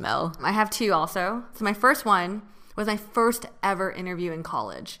you, Miss Mel? I have two also. So my first one was my first ever interview in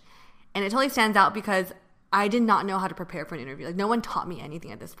college. And it totally stands out because I did not know how to prepare for an interview. Like no one taught me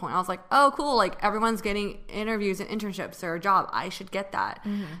anything at this point. I was like, oh, cool. Like everyone's getting interviews and internships or a job. I should get that.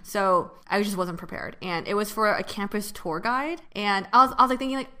 So I just wasn't prepared. And it was for a campus tour guide. And I was like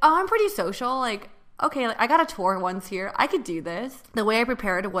thinking like, oh, I'm pretty social. Like, okay, like I got a tour once here. I could do this. The way I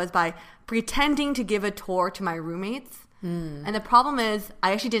prepared was by pretending to give a tour to my roommates. And the problem is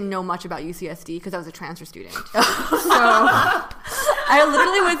I actually didn't know much about UCSD because I was a transfer student. So I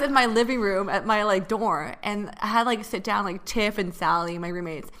literally was in my living room at my like dorm and I had like sit down like Tiff and Sally, my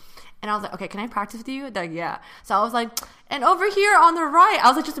roommates. And I was like, okay, can I practice with you? They're like, yeah. So I was like, and over here on the right, I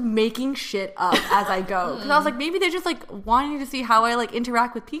was like just making shit up as I go. Because I was like, maybe they're just like wanting to see how I like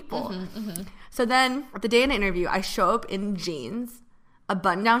interact with people. So then the day in the interview, I show up in jeans, a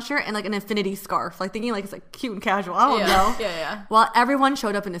button-down shirt, and like an infinity scarf, like thinking like it's like cute and casual. I don't know. Yeah. Well, everyone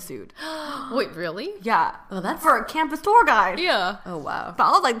showed up in a suit. Wait, really? Yeah. Oh, that's for a campus tour guide. Yeah. Oh, wow. But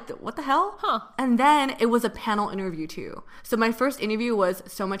I was like, what the hell? Huh. And then it was a panel interview too. So my first interview was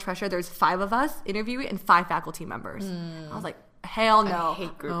so much pressure. There's 5 of us interviewing and 5 faculty members. I was like, hell no. I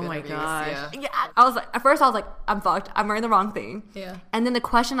hate group Oh my interviews. gosh. Yeah. I was like, at first I was like, I'm fucked. I'm wearing the wrong thing. Yeah. And then the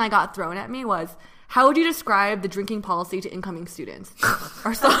question I got thrown at me was, how would you describe the drinking policy to incoming students?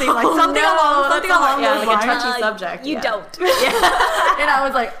 Or something like along those like lines. a touchy subject. You yeah. don't. And I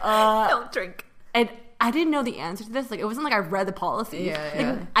was like, Don't drink. and I didn't know the answer to this. Like, it wasn't like I read the policy.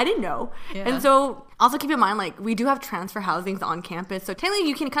 Yeah. I didn't know. Yeah. And so also keep in mind, like, we do have transfer housings on campus. So technically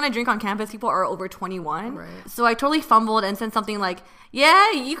you can kind of drink on campus. People are over 21. Right. So I totally fumbled and said something like,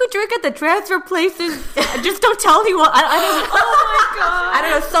 yeah, you could drink at the transfer places. Just don't tell anyone. I don't know. Oh my god. I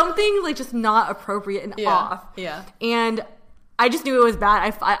don't know. Something like just not appropriate and off. Yeah. And I just knew it was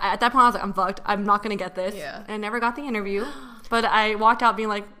bad. I at that point I was like, I'm fucked. I'm not going to get this. Yeah. And I never got the interview. But I walked out being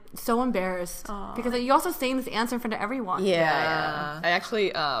like, so embarrassed because like, you also saying this answer in front of everyone. Yeah. I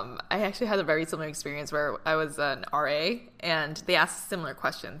actually had a very similar experience where I was an RA and they asked similar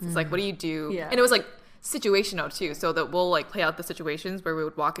questions. It's like, what do you do? Yeah. And it was like situational too, so that we'll like play out the situations where we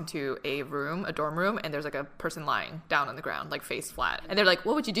would walk into a dorm room, and there's like a person lying down on the ground, like face flat, and they're like,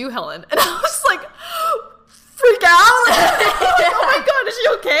 what would you do, Helen? And I was like, freak out. Oh my god, is she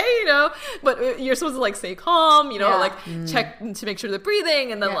okay? You know, but you're supposed to like stay calm, you know, Yeah. like check to make sure they're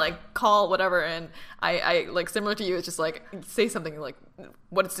breathing, and then Yeah. like call whatever. And I like, similar to you, it's just like say something like,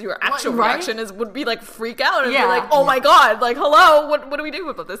 what's your actual Right? reaction would be like freak out and Yeah. be like, oh my god, like hello, what do we do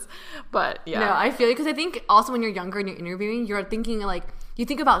about this? But yeah, No, I feel it because I think also when you're younger and you're interviewing, you're thinking like, you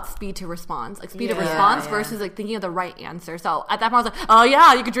think about speed to response, like speed of Yeah. response Yeah. versus like thinking of the right answer. So at that point I was like, oh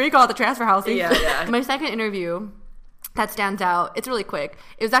yeah, you could drink all the transfer housing. Yeah. My second interview that stands out, it's really quick.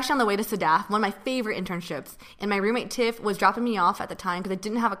 It was actually on the way to SEDAF, one of my favorite internships. And my roommate Tiff was dropping me off at the time because I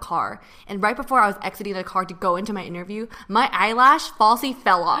didn't have a car. And right before I was exiting the car to go into my interview, my eyelash falsely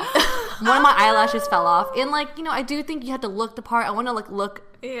fell off. One of my eyelashes fell off. And like, you know, I do think you had to look the part. I want to like look,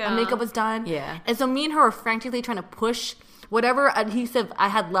 Yeah. makeup was done. Yeah. And so me and her were frantically trying to push whatever adhesive I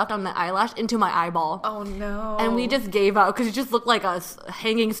had left on my eyelash into my eyeball. Oh no. And we just gave up because it just looked like a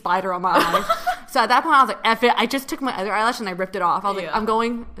hanging spider on my eye. So at that point, I was like, F it. I just took my other eyelash and I ripped it off. I was like, Yeah. I'm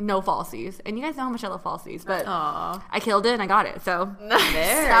going no falsies. And you guys know how much I love falsies. But Aw. I killed it and I got it. So There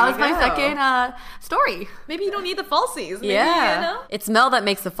that was you my go. second story. Maybe you don't need the falsies. Maybe, Yeah. you know? It's Mel that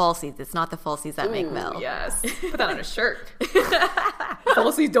makes the falsies. It's not the falsies that make Ooh, Mel. Yes. Put that on a shirt.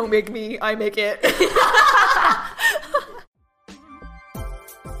 Falsies don't make me, I make it.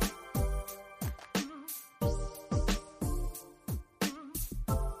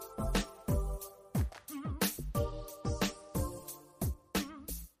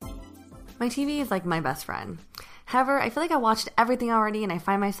 My TV is like my best friend. However, I feel like I watched everything already and I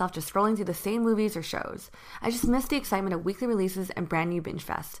find myself just scrolling through the same movies or shows. I just miss the excitement of weekly releases and brand new binge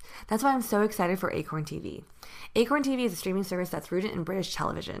fest. That's why I'm so excited for Acorn TV. Acorn TV is a streaming service that's rooted in British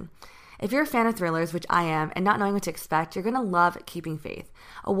television. If you're a fan of thrillers, which I am, and not knowing what to expect, you're going to love Keeping Faith.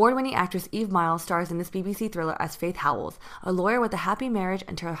 Award-winning actress Eve Miles stars in this BBC thriller as Faith Howells, a lawyer with a happy marriage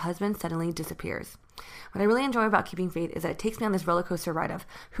until her husband suddenly disappears. What I really enjoy about Keeping Faith is that it takes me on this roller coaster ride of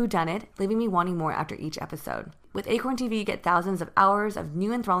whodunit, leaving me wanting more after each episode. With Acorn TV, you get thousands of hours of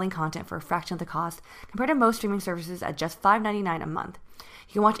new enthralling content for a fraction of the cost, compared to most streaming services at just $5.99 a month.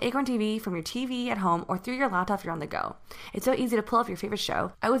 You can watch Acorn TV from your TV at home or through your laptop if you're on the go. It's so easy to pull up your favorite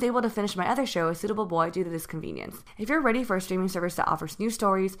show. I was able to finish my other show, A Suitable Boy, due to this convenience. If you're ready for a streaming service that offers new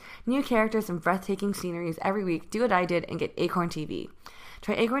stories, new characters, and breathtaking sceneries every week, do what I did and get Acorn TV.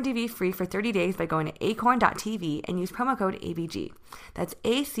 Try Acorn TV free for 30 days by going to acorn.tv and use promo code ABG. That's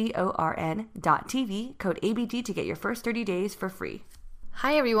ACORN.TV, code ABG to get your first 30 days for free.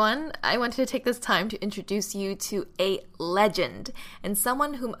 Hi everyone, I wanted to take this time to introduce you to a legend and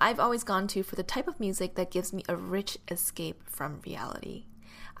someone whom I've always gone to for the type of music that gives me a rich escape from reality.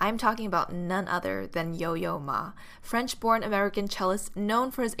 I'm talking about none other than Yo-Yo Ma, French-born American cellist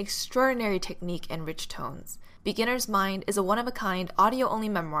known for his extraordinary technique and rich tones. Beginner's Mind is a one-of-a-kind, audio-only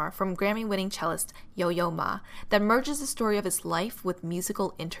memoir from Grammy-winning cellist Yo-Yo Ma that merges the story of his life with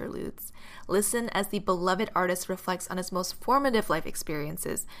musical interludes. Listen as the beloved artist reflects on his most formative life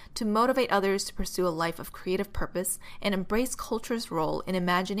experiences to motivate others to pursue a life of creative purpose and embrace culture's role in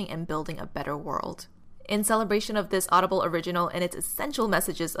imagining and building a better world. In celebration of this Audible original and its essential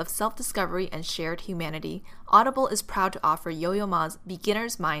messages of self-discovery and shared humanity, Audible is proud to offer Yo-Yo Ma's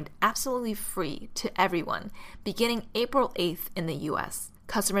Beginner's Mind absolutely free to everyone, beginning April 8th in the US.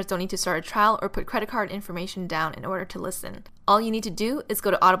 Customers don't need to start a trial or put credit card information down in order to listen. All you need to do is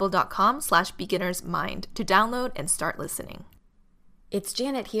go to audible.com/beginnersmind to download and start listening. It's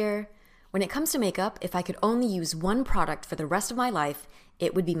Janet here. When it comes to makeup, if I could only use one product for the rest of my life,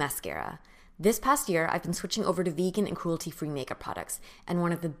 it would be mascara. This past year, I've been switching over to vegan and cruelty-free makeup products, and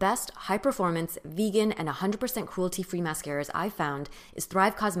one of the best high-performance, vegan, and 100% cruelty-free mascaras I've found is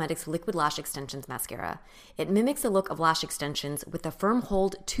Thrive Causemetics Liquid Lash Extensions Mascara. It mimics the look of lash extensions with a firm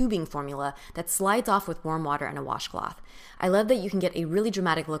hold tubing formula that slides off with warm water and a washcloth. I love that you can get a really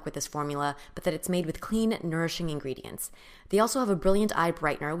dramatic look with this formula, but that it's made with clean, nourishing ingredients. They also have a Brilliant Eye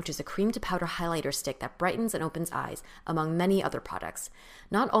Brightener, which is a cream-to-powder highlighter stick that brightens and opens eyes, among many other products.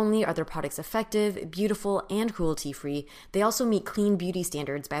 Not only are their products effective, beautiful, and cruelty-free, they also meet clean beauty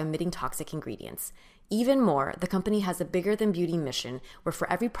standards by omitting toxic ingredients. Even more, the company has a bigger-than-beauty mission where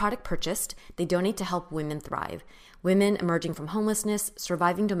for every product purchased, they donate to help women thrive. Women emerging from homelessness,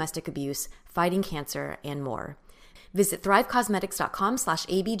 surviving domestic abuse, fighting cancer, and more. Visit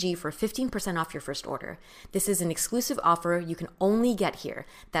thrivecosmetics.com/ABG for 15% off your first order. This is an exclusive offer you can only get here.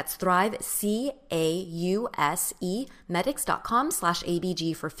 That's Thrive, CAUSE,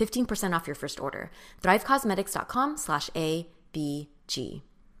 medics.com/ABG for 15% off your first order. thrivecosmetics.com/ABG.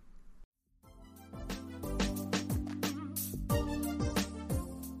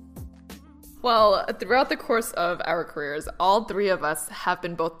 Well, throughout the course of our careers, all three of us have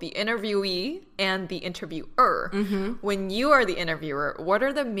been both the interviewee and the interviewer. Mm-hmm. When you are the interviewer, what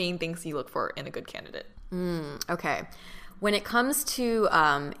are the main things you look for in a good candidate? Okay. When it comes to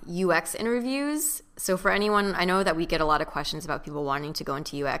UX interviews, so for anyone, I know that we get a lot of questions about people wanting to go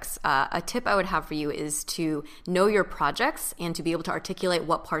into UX. A tip I would have for you is to know your projects and to be able to articulate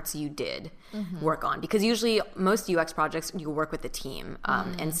what parts you did work on. Because usually most UX projects, you work with the team.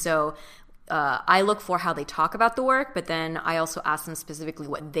 And so I look for how they talk about the work, but then I also ask them specifically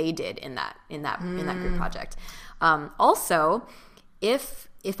what they did in that group project. Also, if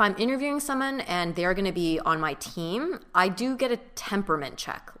I'm interviewing someone and they're going to be on my team, I do get a temperament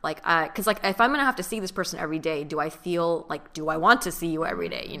check. Because if I'm going to have to see this person every day, do I want to see you every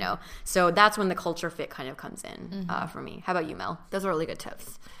day? You know, so that's when the culture fit kind of comes in for me. How about you, Mel? Those are really good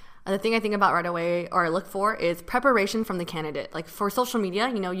tips. The thing I think about right away or I look for is preparation from the candidate. Like for social media,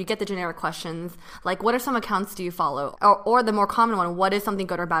 you get the generic questions like what are some accounts do you follow? Or the more common one, what is something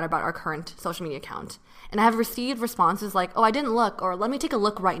good or bad about our current social media account? And I have received responses like, oh, I didn't look, or let me take a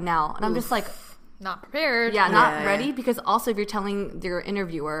look right now. And I'm just like, not prepared. Yeah, not ready. Because also if you're telling your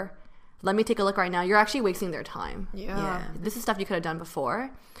interviewer, let me take a look right now, you're actually wasting their time. Yeah. This is stuff you could have done before.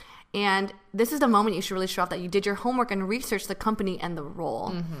 And this is the moment you should really show off that you did your homework and researched the company and the role.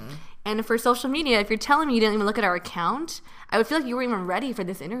 Mm-hmm. And for social media, if you're telling me you didn't even look at our account, I would feel like you weren't even ready for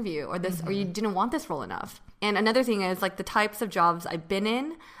this interview or this, or you didn't want this role enough. And another thing is like the types of jobs I've been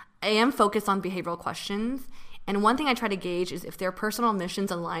in, I am focused on behavioral questions. And one thing I try to gauge is if their personal missions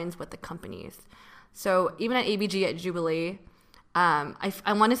aligns with the company's. So even at ABG at Jubilee, I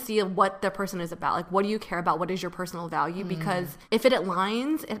want to see what the person is about. Like, what do you care about? What is your personal value? Because if it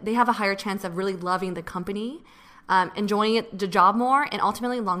aligns, they have a higher chance of really loving the company, enjoying the job more, and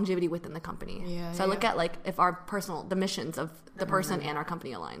ultimately longevity within the company. I look at like if the missions of the person and our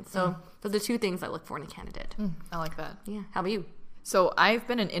company align. So those are the two things I look for in a candidate. I like that. Yeah. How about you? So I've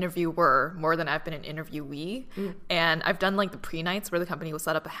been an interviewer more than I've been an interviewee. And I've done like the pre-nights where the company will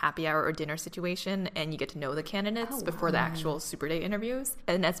set up a happy hour or dinner situation and you get to know the candidates before the actual Super Day interviews.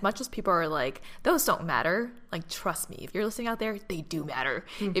 And as much as people are like, those don't matter, like trust me, if you're listening out there, they do matter.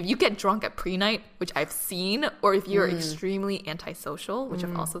 If you get drunk at pre-night, which I've seen, or if you're extremely antisocial, which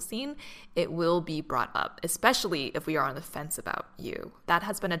I've also seen, it will be brought up, especially if we are on the fence about you. That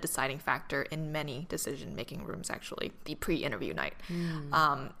has been a deciding factor in many decision-making rooms, actually, the pre-interview night.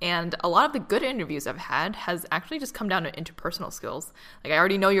 And a lot of the good interviews I've had has actually just come down to interpersonal skills. Like I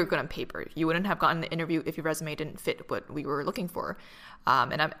already know you're good on paper. You wouldn't have gotten the interview if your resume didn't fit what we were looking for.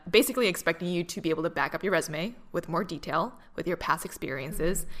 And I'm basically expecting you to be able to back up your resume with more detail, with your past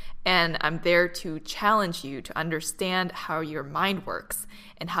experiences. And I'm there to challenge you to understand how your mind works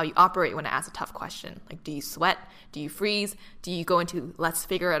and how you operate when I ask a tough question. Like, do you sweat? Do you freeze? Do you go into let's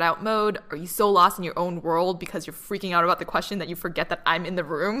figure it out mode? Are you so lost in your own world because you're freaking out about the question that you forget that I'm in the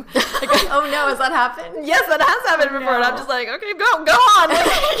room? Like, oh no, has that happened? Yes, that has happened before. And I'm just like, okay, go on.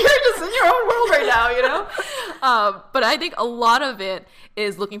 Like, you're just in your own world right now, you know? But I think a lot of it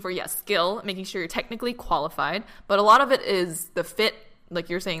is looking for, skill, making sure you're technically qualified. But a lot of it is the fit like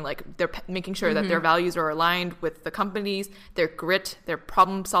you're saying, like they're making sure that their values are aligned with the company's, their grit, their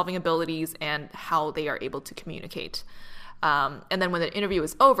problem solving abilities, and how they are able to communicate. And then when the interview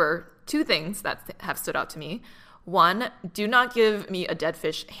is over, 2 things that have stood out to me. 1, do not give me a dead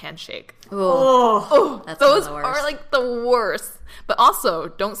fish handshake. That's Those the worst. are like the worst. But also,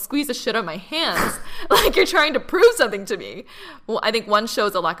 don't squeeze the shit out of my hands like you're trying to prove something to me. Well, I think one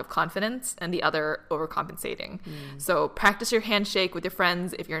shows a lack of confidence and the other overcompensating. So practice your handshake with your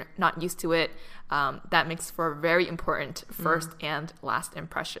friends if you're not used to it. That makes for a very important first and last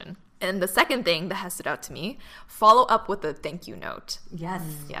impression. And the second thing that has stood out to me, follow up with a thank you note. Yes.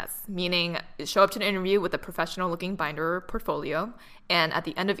 Yes, meaning show up to an interview with a professional-looking binder or portfolio, and at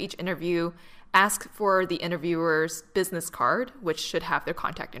the end of each interview, ask for the interviewer's business card, which should have their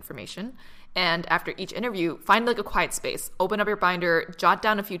contact information. And after each interview, find like a quiet space, open up your binder, jot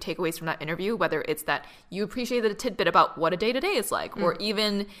down a few takeaways from that interview, whether it's that you appreciated a tidbit about what a day-to-day is like, or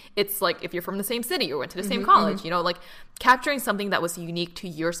even it's like if you're from the same city or went to the same college, you know, like capturing something that was unique to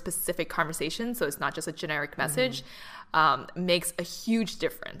your specific conversation, so it's not just a generic message, makes a huge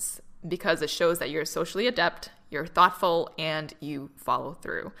difference because it shows that you're socially adept, you're thoughtful, and you follow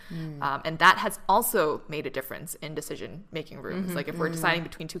through. And that has also made a difference in decision-making rooms. Like if we're deciding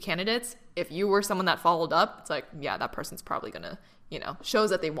between 2 candidates, if you were someone that followed up, it's like, yeah, that person's probably going to, you know, shows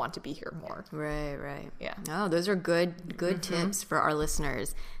that they want to be here more. Right. Yeah. Oh, those are good tips for our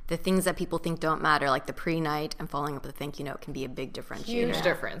listeners. The things that people think don't matter, like the pre-night and following up with a thank you note, can be a big differentiator. Huge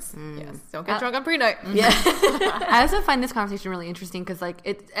difference. Yes. Don't get drunk on pre-night. I also find this conversation really interesting because like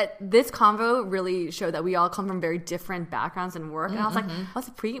this convo really showed that we all come from very different backgrounds and work. And I was like,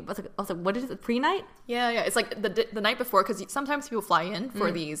 what is it, pre-night? Yeah. It's like the night before, because sometimes people fly in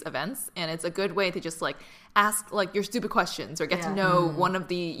for these events, and it's a good way to just like ask like your stupid questions or get to know one of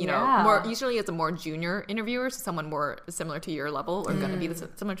the, you know, more, usually it's a more junior interviewer, so someone more similar to your level or going to be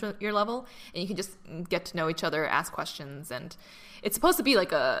similar to your level, and you can just get to know each other, ask questions, and it's supposed to be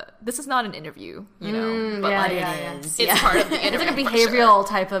like this is not an interview, you know, but it's part of the interview. It's like a behavioral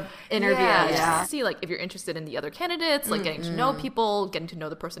type of interview. Yeah. See, like if you're interested in the other candidates, like getting to know people, getting to know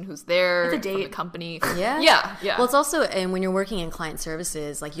the person who's there, it's a date. from the company. Yeah. Well, it's also, and when you're working in client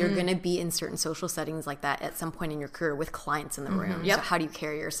services, like you're going to be in certain social settings like that at some point in your career with clients in the room. So how do you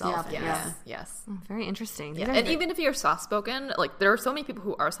carry yourself? Yes. Very interesting. Yeah. And even if you're soft-spoken, like there are so many people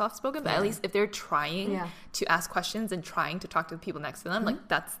who are soft-spoken, but at least if they're trying to ask questions and trying to talk to the people next to them, like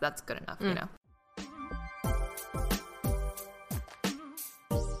that's good enough, you know.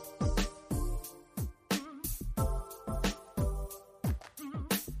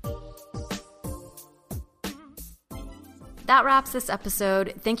 That wraps this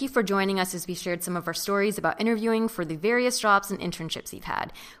episode. Thank you for joining us as we shared some of our stories about interviewing for the various jobs and internships we've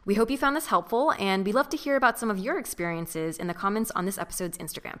had. We hope you found this helpful, and we'd love to hear about some of your experiences in the comments on this episode's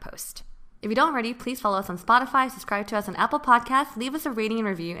Instagram post. If you don't already, please follow us on Spotify, subscribe to us on Apple Podcasts, leave us a rating and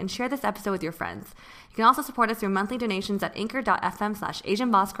review, and share this episode with your friends. You can also support us through monthly donations at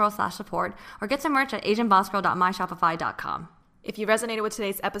anchor.fm/AsianBossGirl/support or get some merch at asianbossgirl.myshopify.com. If you resonated with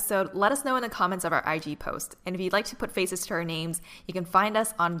today's episode, let us know in the comments of our IG post. And if you'd like to put faces to our names, you can find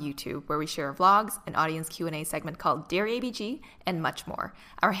us on YouTube, where we share vlogs, an audience Q&A segment called Dear ABG, and much more.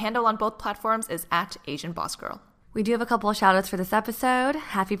 Our handle on both platforms is @AsianBossGirl. We do have a couple of shout outs for this episode.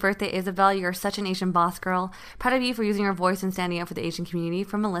 Happy birthday, Isabel. You're such an Asian boss girl. Proud of you for using your voice and standing up for the Asian community,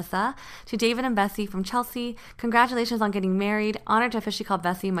 from Melissa. To David and Bessie from Chelsea, congratulations on getting married. Honored to officially call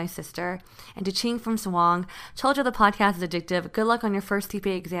Bessie my sister. And to Ching from Swang, told you the podcast is addictive. Good luck on your first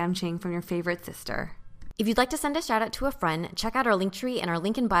CPA exam, Ching, from your favorite sister. If you'd like to send a shout out to a friend, check out our Linktree and our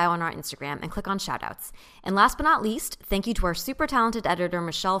link in bio on our Instagram and click on shoutouts. And last but not least, thank you to our super talented editor,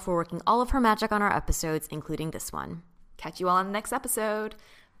 Michelle, for working all of her magic on our episodes, including this one. Catch you all on the next episode.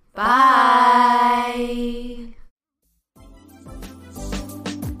 Bye.